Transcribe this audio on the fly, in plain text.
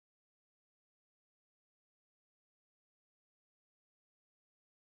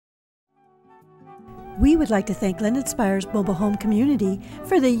We would like to thank London Spire's mobile home community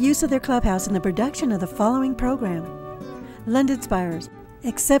for the use of their clubhouse in the production of the following program. London Spires,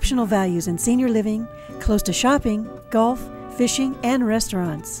 exceptional values in senior living, close to shopping, golf, fishing, and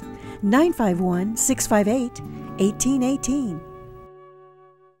restaurants. 951-658-1818.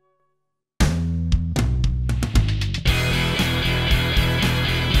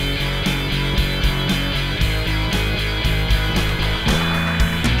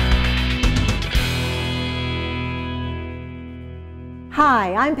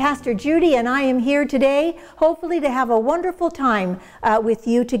 Hi, I'm Pastor Judy, and I am here today, hopefully to have a wonderful time with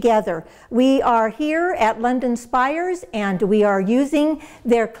you together. We are here at London Spires, and we are using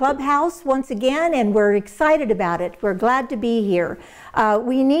their clubhouse once again, and we're excited about it. We're glad to be here.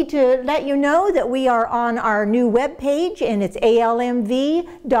 We need to let you know that we are on our new web page, and it's almv.us,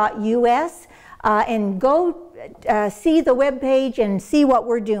 and go see the web page and see what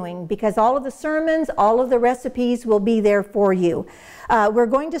we're doing, because all of the sermons, all of the recipes will be there for you. We're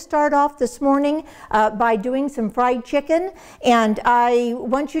going to start off this morning by doing some fried chicken, and I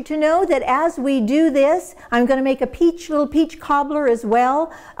want you to know that as we do this, I'm going to make a little peach cobbler as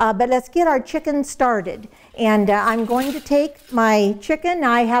well, but let's get our chicken started. And I'm going to take my chicken.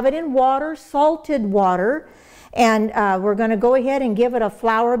 I have it in water, salted water, and we're going to go ahead and give it a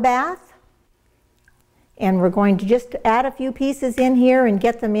flour bath. And we're going to just add a few pieces in here and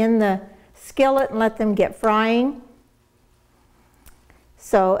get them in the skillet and let them get frying.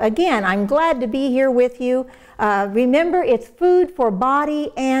 So again, I'm glad to be here with you. Remember, it's food for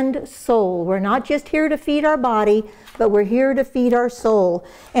body and soul. We're not just here to feed our body, but we're here to feed our soul.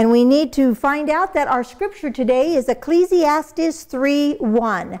 And we need to find out that our scripture today is Ecclesiastes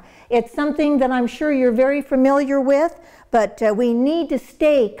 3:1. It's something that I'm sure you're very familiar with, but we need to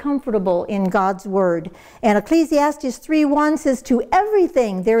stay comfortable in God's Word. And Ecclesiastes 3:1 says, "To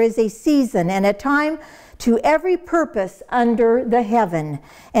everything there is a season and a time to every purpose under the heaven."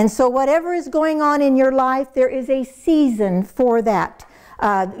 And so whatever is going on in your life, there is a season for that.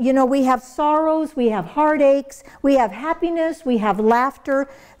 You know, we have sorrows, we have heartaches, we have happiness, we have laughter.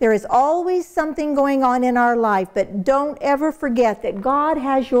 There is always something going on in our life, but don't ever forget that God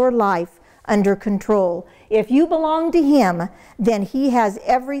has your life under control. If you belong to Him, then He has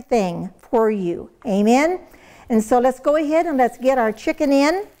everything for you. Amen? And so let's go ahead and let's get our chicken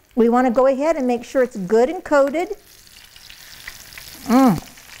in. We want to go ahead and make sure it's good and coated.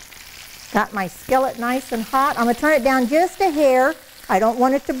 Got my skillet nice and hot. I'm going to turn it down just a hair. I don't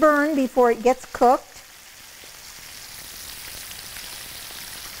want it to burn before it gets cooked.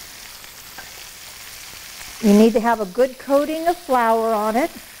 You need to have a good coating of flour on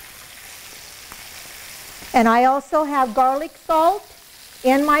it. And I also have garlic salt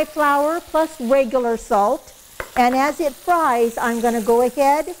in my flour plus regular salt. And as it fries, I'm going to go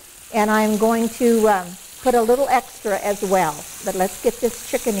ahead and I'm going to put a little extra as well. But let's get this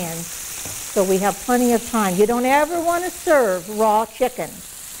chicken in so we have plenty of time. You don't ever want to serve raw chicken.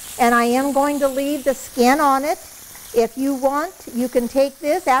 And I am going to leave the skin on it. If you want, you can take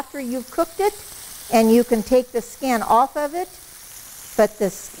this after you've cooked it and you can take the skin off of it. But the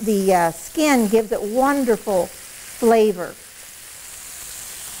skin gives it wonderful flavor.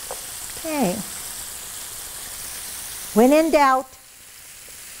 Okay. When in doubt,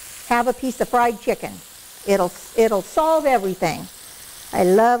 have a piece of fried chicken. It'll solve everything. I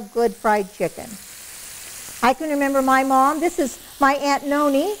love good fried chicken. I can remember my mom. This is my Aunt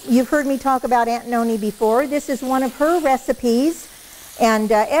Noni. You've heard me talk about Aunt Noni before. This is one of her recipes. And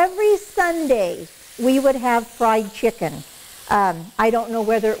every Sunday, we would have fried chicken. I don't know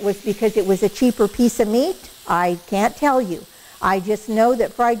whether it was because it was a cheaper piece of meat. I can't tell you. I just know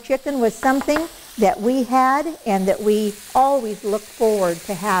that fried chicken was something that we had and that we always look forward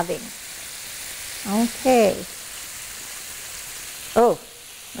to having. Okay. Oh,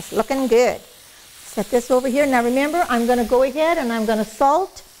 it's looking good. Set this over here. Now remember, I'm going to go ahead and I'm going to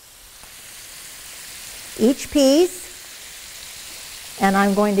salt each piece. And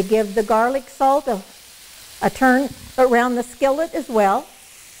I'm going to give the garlic salt a turn around the skillet as well.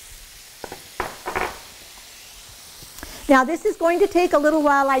 Now this is going to take a little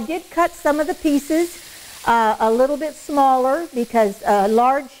while. I did cut some of the pieces a little bit smaller because a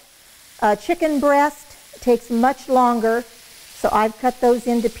large chicken breast takes much longer. So I've cut those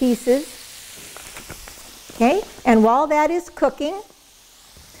into pieces. Okay, and while that is cooking,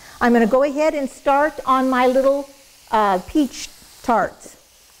 I'm going to go ahead and start on my little peach tarts.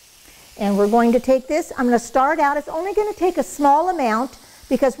 And we're going to take this. I'm going to start out. It's only going to take a small amount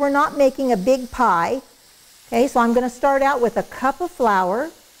because we're not making a big pie. Okay, so I'm going to start out with a cup of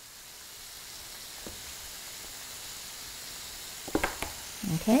flour.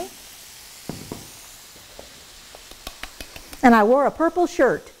 Okay. And I wore a purple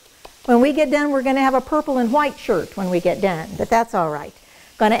shirt. When we get done, we're going to have a purple and white shirt when we get done, but that's all right.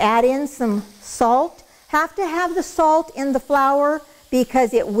 Going to add in some salt. Have to have the salt in the flour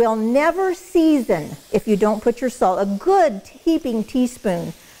because it will never season if you don't put your salt. A good heaping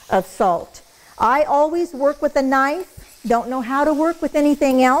teaspoon of salt. I always work with a knife. Don't know how to work with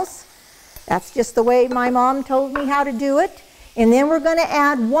anything else. That's just the way my mom told me how to do it. And then we're going to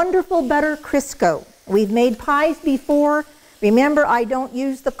add wonderful butter Crisco. We've made pies before. Remember, I don't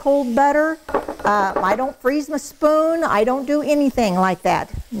use the cold butter. I don't freeze my spoon. I don't do anything like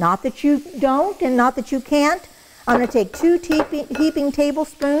that. Not that you don't and not that you can't. I'm going to take 2 heaping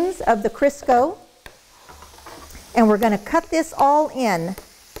tablespoons of the Crisco, and we're going to cut this all in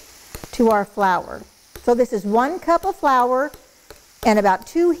to our flour. So this is 1 cup of flour and about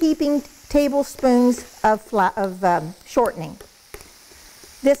 2 heaping tablespoons of shortening.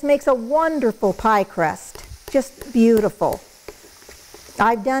 This makes a wonderful pie crust. Just beautiful.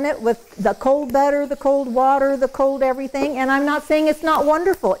 I've done it with the cold butter, the cold water, the cold everything, and I'm not saying it's not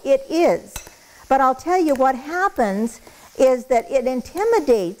wonderful. It is. But I'll tell you what happens is that it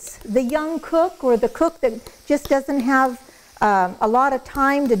intimidates the young cook or the cook that just doesn't have a lot of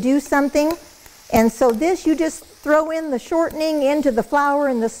time to do something. And so this, you just throw in the shortening into the flour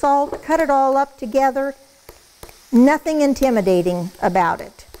and the salt, cut it all up together. Nothing intimidating about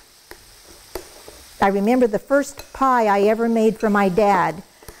it. I remember the first pie I ever made for my dad.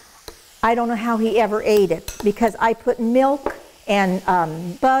 I don't know how he ever ate it because I put milk and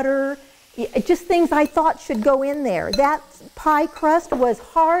butter, just things I thought should go in there. That pie crust was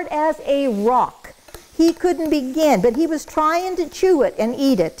hard as a rock. He couldn't begin, but he was trying to chew it and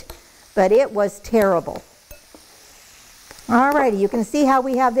eat it, but it was terrible. Alrighty, you can see how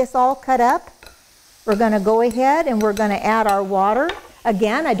we have this all cut up. We're going to go ahead and we're going to add our water.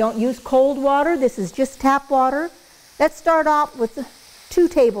 Again, I don't use cold water. This is just tap water. Let's start off with 2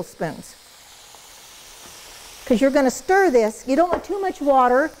 tablespoons. Because you're going to stir this. You don't want too much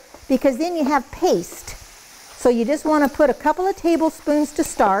water because then you have paste. So you just want to put a couple of tablespoons to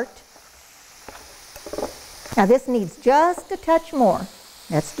start. Now this needs just a touch more.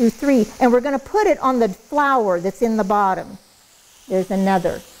 Let's do 3. And we're going to put it on the flour that's in the bottom. There's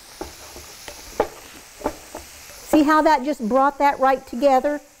another. See how that just brought that right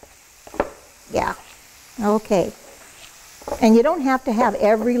together? Yeah. Okay. And you don't have to have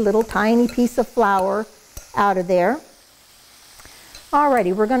every little tiny piece of flour out of there.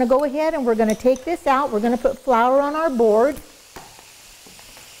 Alrighty, we're going to go ahead and we're going to take this out. We're going to put flour on our board.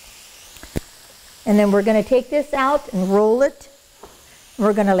 And then we're going to take this out and roll it.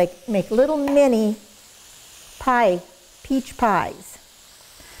 We're going to make little mini peach pies.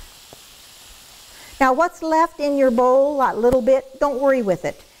 Now what's left in your bowl, that little bit, don't worry with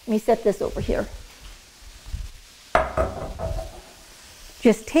it. Let me set this over here.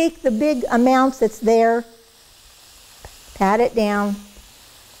 Just take the big amounts that's there, pat it down.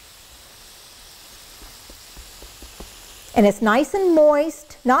 And it's nice and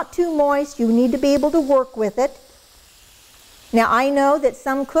moist, not too moist. You need to be able to work with it. Now I know that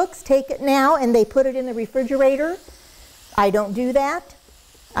some cooks take it now and they put it in the refrigerator. I don't do that.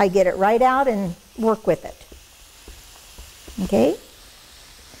 I get it right out and work with it. Okay?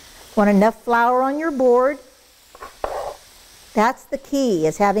 Want enough flour on your board. That's the key,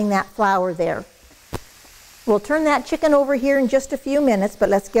 is having that flour there. We'll turn that chicken over here in just a few minutes, but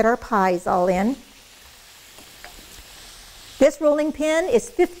let's get our pies all in. This rolling pin is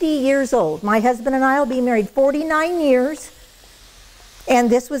 50 years old. My husband and I will be married 49 years. And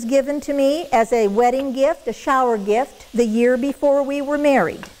this was given to me as a wedding gift, a shower gift, the year before we were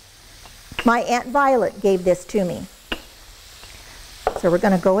married. My Aunt Violet gave this to me. So we're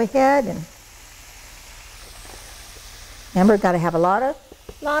going to go ahead and remember, got to have a lot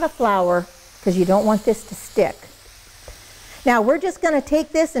of flour because you don't want this to stick. Now we're just going to take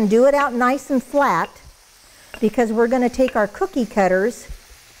this and do it out nice and flat because we're going to take our cookie cutters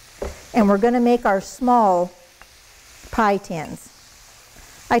and we're going to make our small pie tins.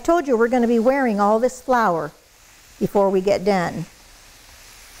 I told you we're going to be wearing all this flour before we get done.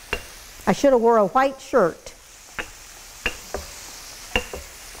 I should have wore a white shirt.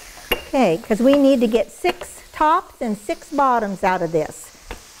 Okay, because we need to get 6 tops and 6 bottoms out of this.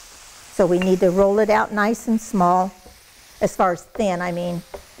 So we need to roll it out nice and small, as far as thin, I mean.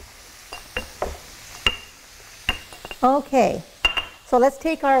 Okay, so let's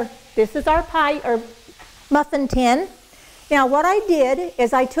take this is our pie, or muffin tin. Now what I did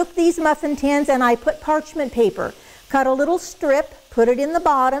is I took these muffin tins and I put parchment paper, cut a little strip, put it in the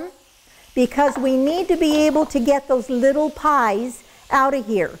bottom, because we need to be able to get those little pies out of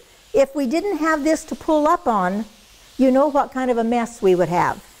here. If we didn't have this to pull up on, you know what kind of a mess we would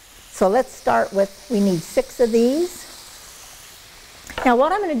have. So let's start with, we need 6 of these. Now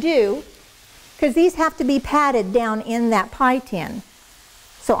what I'm going to do, because these have to be patted down in that pie tin,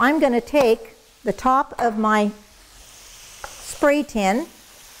 so I'm going to take the top of my spray tin,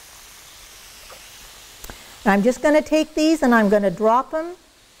 and I'm just going to take these and I'm going to drop them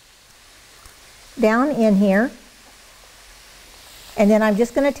down in here, and then I'm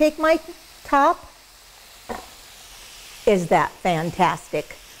just going to take my top. Is that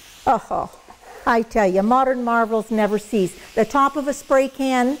fantastic? Oh, I tell you, modern marvels never cease. The top of a spray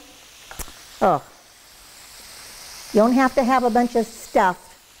can, oh, you don't have to have a bunch of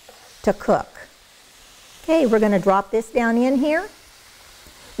stuff to cook. Okay, we're going to drop this down in here.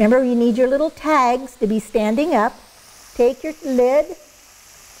 Remember, you need your little tags to be standing up. Take your lid,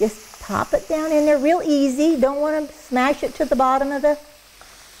 just pop it down in there real easy. Don't want to smash it to the bottom of the...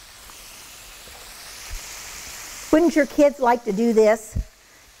 Wouldn't your kids like to do this?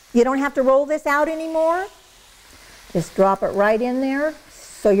 You don't have to roll this out anymore. Just drop it right in there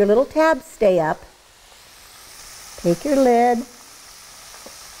so your little tabs stay up. Take your lid,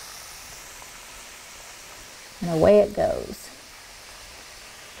 and away it goes.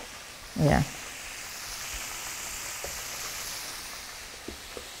 Yeah.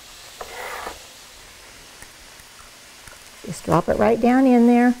 Just drop it right down in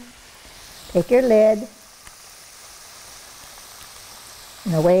there. Take your lid.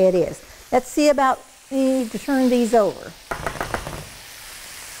 And away it is. Let's see about, you need to turn these over.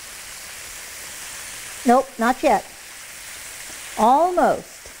 Nope, not yet.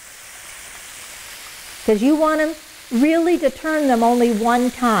 Almost. Because you want them really to turn them only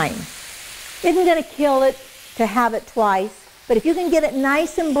one time. Isn't going to kill it to have it twice, but if you can get it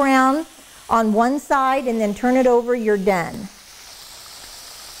nice and brown on one side and then turn it over, you're done.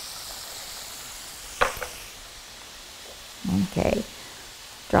 Okay.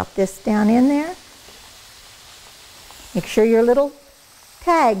 Drop this down in there. Make sure your little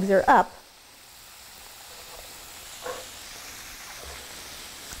tags are up.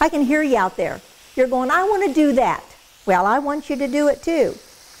 I can hear you out there. You're going, I want to do that. Well, I want you to do it too.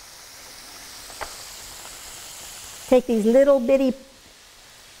 Take these little bitty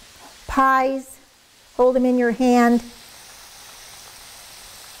pies, hold them in your hand.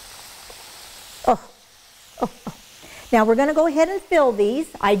 Oh. Now we're going to go ahead and fill these.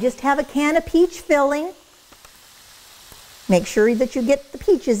 I just have a can of peach filling. Make sure that you get the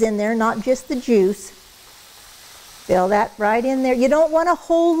peaches in there, not just the juice. Fill that right in there. You don't want a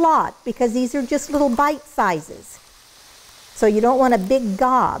whole lot because these are just little bite sizes. So you don't want a big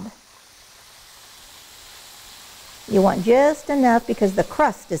gob. You want just enough because the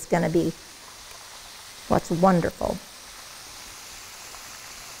crust is going to be what's wonderful.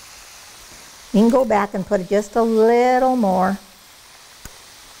 You can go back and put just a little more.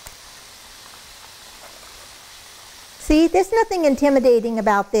 See, there's nothing intimidating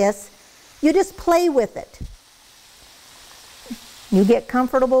about this. You just play with it. You get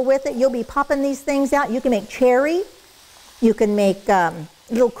comfortable with it. You'll be popping these things out. You can make cherry. You can make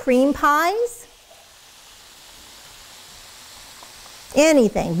little cream pies.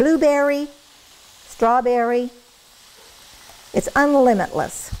 Anything. Blueberry, strawberry. It's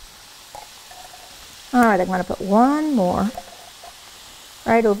unlimitless. All right, I'm going to put one more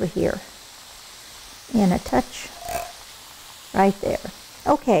right over here. And a touch right there.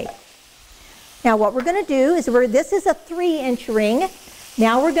 Okay. Now what we're going to do is, this is a 3-inch ring.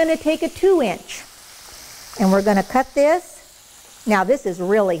 Now we're going to take a 2-inch. And we're going to cut this. Now this is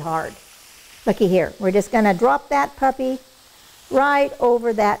really hard. Looky here. We're just going to drop that puppy right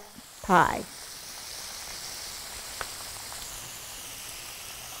over that pie.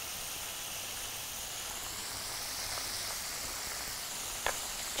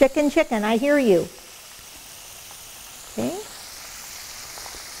 Chicken, chicken, I hear you. Okay.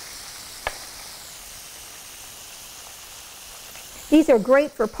 These are great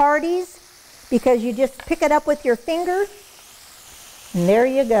for parties because you just pick it up with your finger and there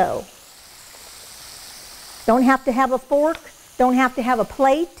you go. Don't have to have a fork, don't have to have a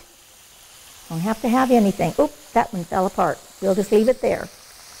plate, don't have to have anything. Oops, that one fell apart. We'll just leave it there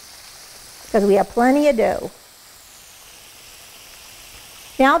because we have plenty of dough.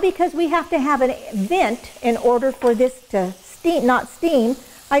 Now, because we have to have a vent in order for this to steam, not steam,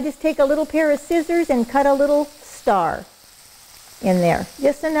 I just take a little pair of scissors and cut a little star in there.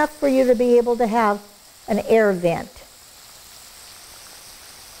 Just enough for you to be able to have an air vent.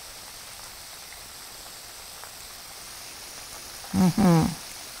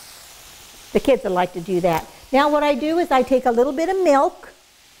 The kids would like to do that. Now what I do is I take a little bit of milk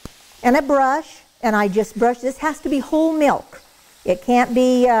and a brush and I just brush. This has to be whole milk. It can't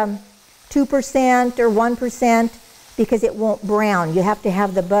be 2% or 1% because it won't brown. You have to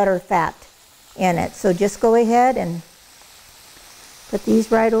have the butter fat in it. So just go ahead and put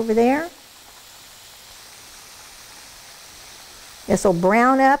these right over there. This will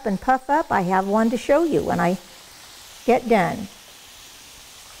brown up and puff up. I have one to show you when I get done.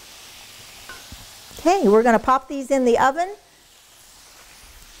 Okay, we're going to pop these in the oven.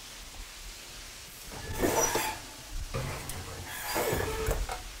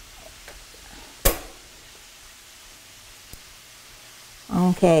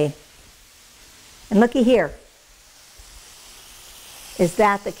 Okay, and looky here. Is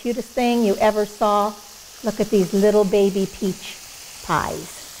that the cutest thing you ever saw? Look at these little baby peach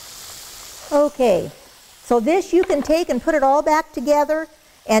pies. Okay, so this you can take and put it all back together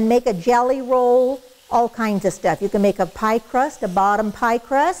and make a jelly roll, all kinds of stuff. You can make a pie crust, a bottom pie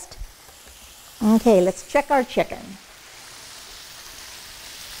crust. Okay, let's check our chicken.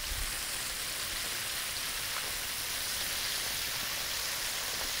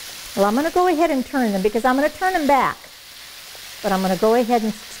 Well, I'm going to go ahead and turn them because I'm going to turn them back. But I'm going to go ahead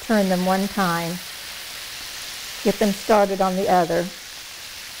and turn them one time. Get them started on the other.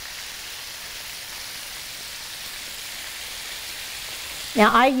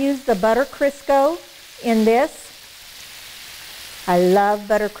 Now I use the butter Crisco in this. I love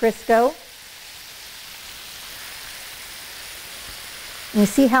butter Crisco. And you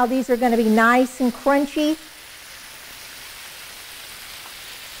see how these are going to be nice and crunchy?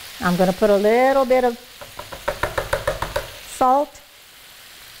 I'm going to put a little bit of salt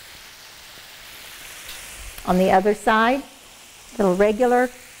on the other side, little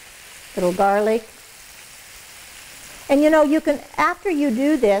regular, little garlic. And you know, you can, after you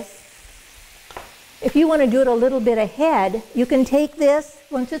do this, if you want to do it a little bit ahead, you can take this,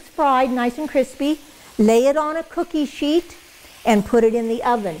 once it's fried, nice and crispy, lay it on a cookie sheet and put it in the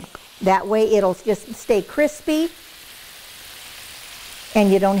oven. That way it'll just stay crispy and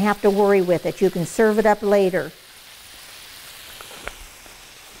you don't have to worry with it. You can serve it up later.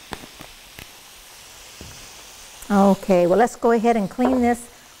 Okay, well let's go ahead and clean this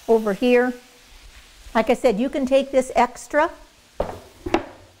over here. Like I said, you can take this extra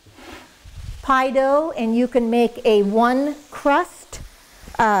pie dough and you can make a one crust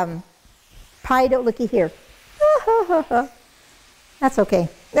pie dough. Looky here. That's okay.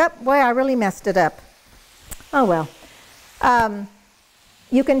 Yep, boy, I really messed it up. Oh well.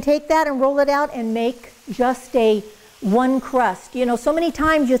 You can take that and roll it out and make just a one crust. You know, so many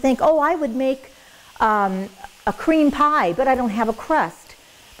times you think, oh, I would make a cream pie, but I don't have a crust.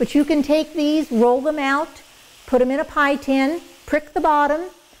 But you can take these, roll them out, put them in a pie tin, prick the bottom,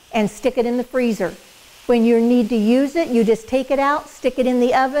 and stick it in the freezer. When you need to use it, you just take it out, stick it in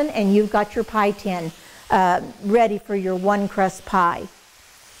the oven, and you've got your pie tin ready for your one crust pie.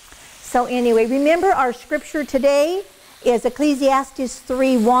 So anyway, remember our scripture today is Ecclesiastes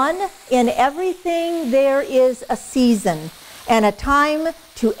 3:1. In everything there is a season and a time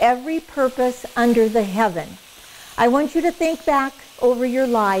to every purpose under the heaven. I want you to think back over your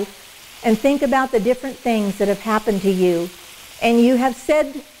life and think about the different things that have happened to you. And you have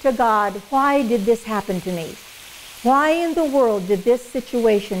said to God, why did this happen to me? Why in the world did this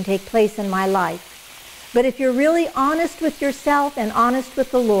situation take place in my life? But if you're really honest with yourself and honest with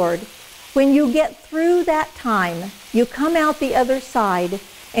the Lord, when you get through that time, you come out the other side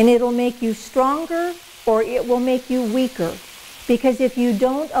and it'll make you stronger or it will make you weaker. Because if you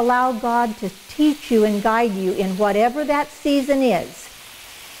don't allow God to teach you and guide you in whatever that season is,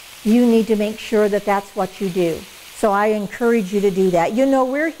 you need to make sure that that's what you do. So I encourage you to do that. You know,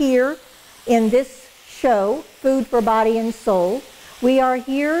 we're here in this show, Food for Body and Soul. We are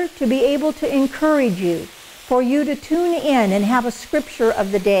here to be able to encourage you, for you to tune in and have a scripture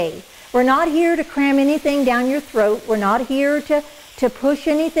of the day. We're not here to cram anything down your throat. We're not here to push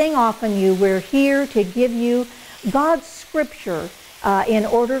anything off on you. We're here to give you God's scripture in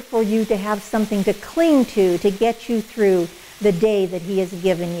order for you to have something to cling to get you through the day that He has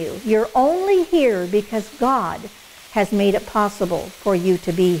given you. You're only here because God has made it possible for you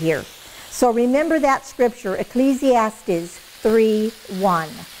to be here. So remember that scripture, Ecclesiastes 3:1.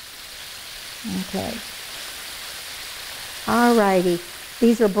 Okay. All righty.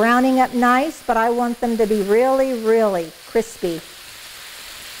 These are browning up nice, but I want them to be really, really crispy.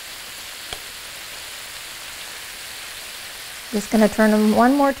 Just going to turn them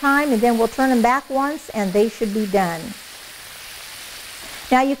one more time, and then we'll turn them back once, and they should be done.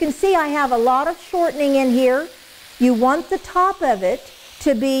 Now you can see I have a lot of shortening in here. You want the top of it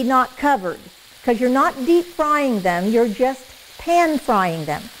to be not covered, because you're not deep frying them, you're just pan frying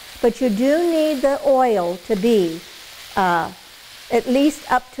them. but you do need the oil to be at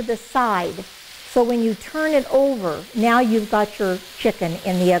least up to the side. So when you turn it over, now you've got your chicken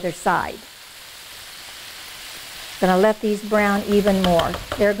in the other side. Gonna let these brown even more.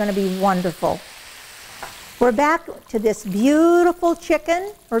 They're gonna be wonderful. We're back to this beautiful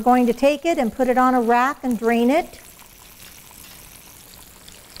chicken. We're going to take it and put it on a rack and drain it.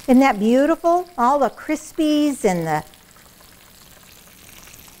 Isn't that beautiful? All the crispies and the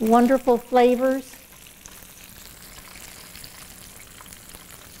wonderful flavors.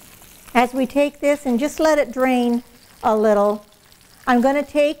 As we take this and just let it drain a little, I'm going to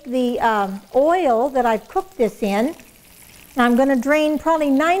take the oil that I've cooked this in, and I'm going to drain probably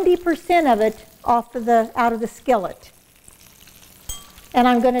 90% of it off of out of the skillet. And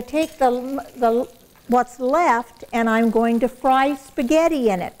I'm going to take what's left, and I'm going to fry spaghetti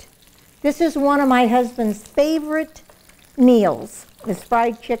in it. This is one of my husband's favorite meals, is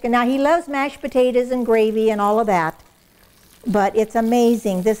fried chicken. Now, he loves mashed potatoes and gravy and all of that, but it's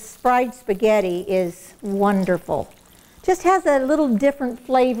amazing. This fried spaghetti is wonderful. Just has a little different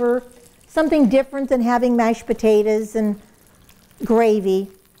flavor, something different than having mashed potatoes and gravy.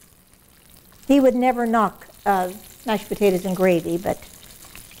 He would never knock mashed potatoes and gravy, but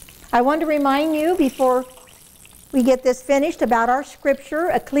I want to remind you before we get this finished about our scripture,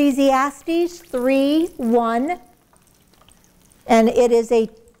 Ecclesiastes 3:1. And it is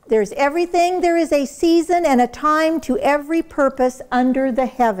there's everything, there is a season and a time to every purpose under the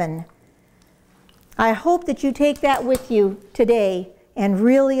heaven. I hope that you take that with you today and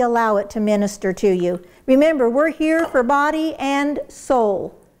really allow it to minister to you. Remember, we're here for body and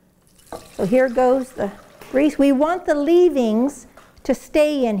soul. So here goes the grease. We want the leavings to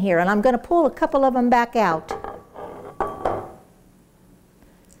stay in here, and I'm going to pull a couple of them back out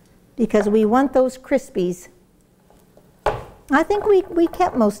because we want those crispies. I think we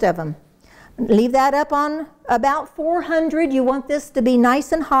kept most of them. Leave that up on about 400. You want this to be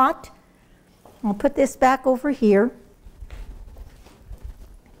nice and hot. I'll put this back over here.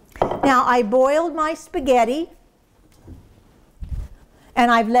 Now, I boiled my spaghetti,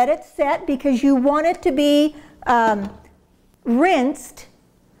 and I've let it set because you want it to be rinsed,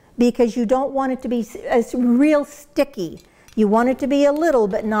 because you don't want it to be real sticky. You want it to be a little,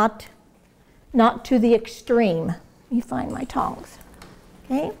 but not to the extreme. Let me find my tongs.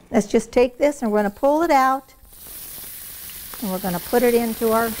 Okay, let's just take this and we're going to pull it out, and we're going to put it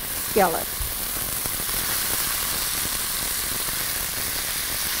into our skillet.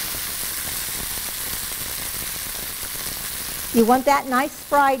 You want that nice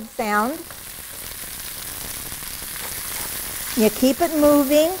fried sound. You keep it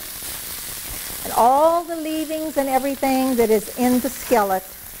moving, and all the leavings and everything that is in the skillet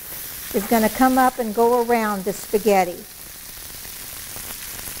is going to come up and go around the spaghetti.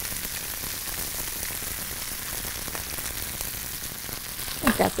 I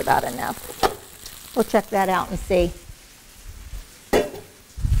think that's about enough. We'll check that out and see.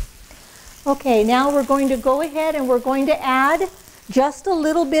 Okay, now we're going to go ahead and we're going to add just a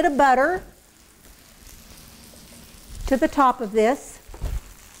little bit of butter to the top of this.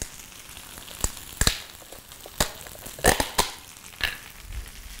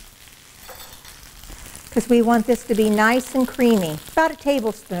 Because we want this to be nice and creamy. About a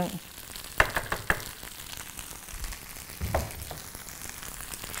tablespoon.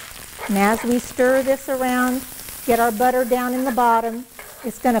 And as we stir this around, get our butter down in the bottom,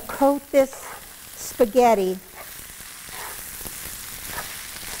 it's going to coat this spaghetti.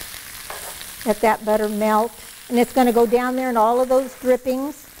 Let that butter melt. And it's going to go down there in all of those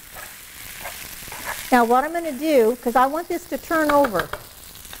drippings. Now what I'm going to do, because I want this to turn over,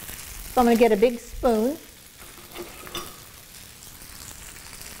 so I'm going to get a big spoon,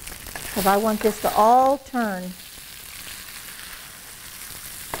 because I want this to all turn.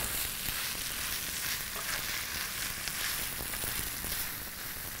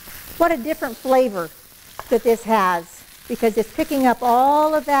 What a different flavor that this has, because it's picking up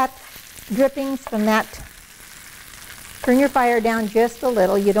all of that drippings from that. Turn your fire down just a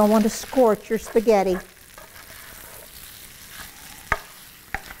little. You don't want to scorch your spaghetti.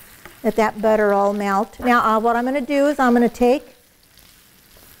 Let that butter all melt. Now what I'm going to do is I'm going to take,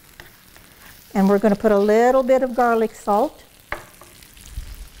 and we're going to put a little bit of garlic salt.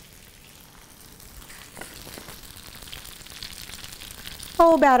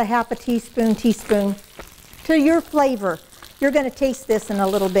 Oh, about a half a teaspoon to your flavor. You're going to taste this in a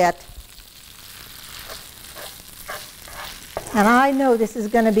little bit. And I know this is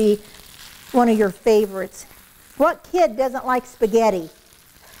going to be one of your favorites. What kid doesn't like spaghetti?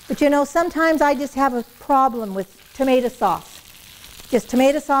 But you know, sometimes I just have a problem with tomato sauce. Just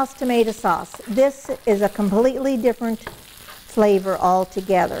tomato sauce, tomato sauce. This is a completely different flavor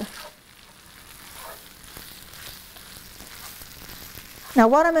altogether. Now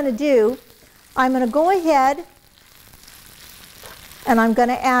what I'm going to do, I'm going to go ahead and I'm going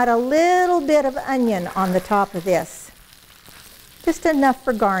to add a little bit of onion on the top of this. Just enough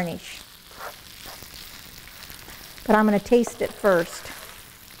for garnish. But I'm going to taste it first.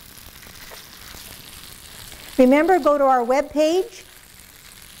 Remember, go to our webpage,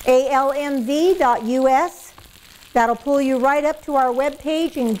 almv.us. That'll pull you right up to our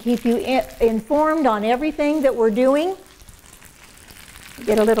webpage and keep you informed on everything that we're doing.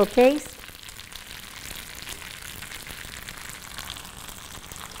 Get a little taste.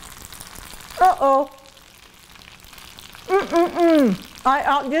 Uh-oh. I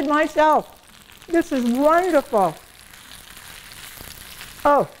outdid myself. This is wonderful.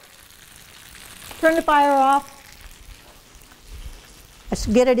 Oh. Turn the fire off. Let's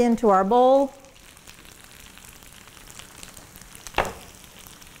get it into our bowl.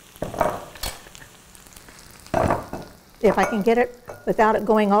 If I can get it without it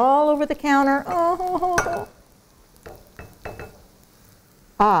going all over the counter. Oh.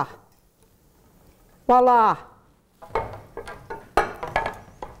 Ah. Voila.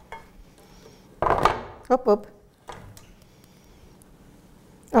 Oop.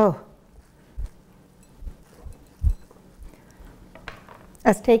 Oh.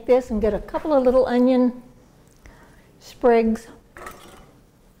 Let's take this and get a couple of little onion sprigs.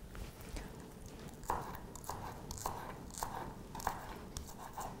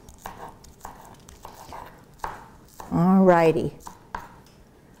 All righty.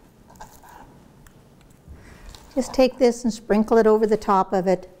 Just take this and sprinkle it over the top of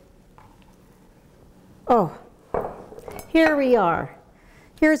it. Oh, here we are.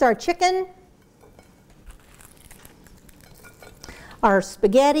 Here's our chicken, our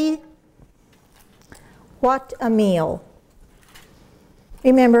spaghetti. What a meal.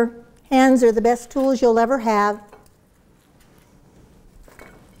 Remember, hands are the best tools you'll ever have.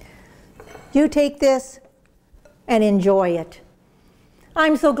 You take this and enjoy it.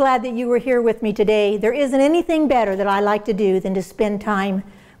 I'm so glad that you were here with me today. There isn't anything better that I like to do than to spend time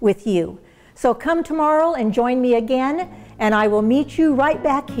with you. So come tomorrow and join me again, and I will meet you right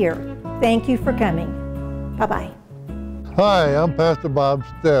back here. Thank you for coming. Bye-bye. Hi, I'm Pastor Bob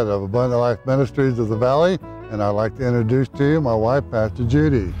Stead of Abundant Life Ministries of the Valley, and I'd like to introduce to you my wife, Pastor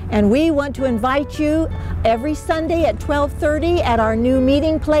Judy. And we want to invite you every Sunday at 12:30 at our new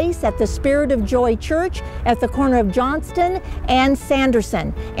meeting place at the Spirit of Joy Church at the corner of Johnston and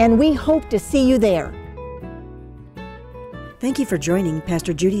Sanderson. And we hope to see you there. Thank you for joining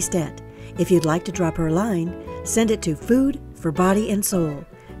Pastor Judy Stead. If you'd like to drop her a line, send it to Food for Body and Soul,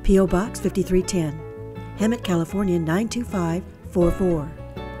 P.O. Box 5310, Hemet, California 92544.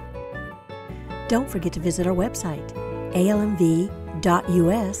 Don't forget to visit our website,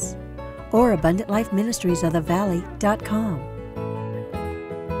 almv.us, or AbundantLifeMinistriesOfTheValley.com.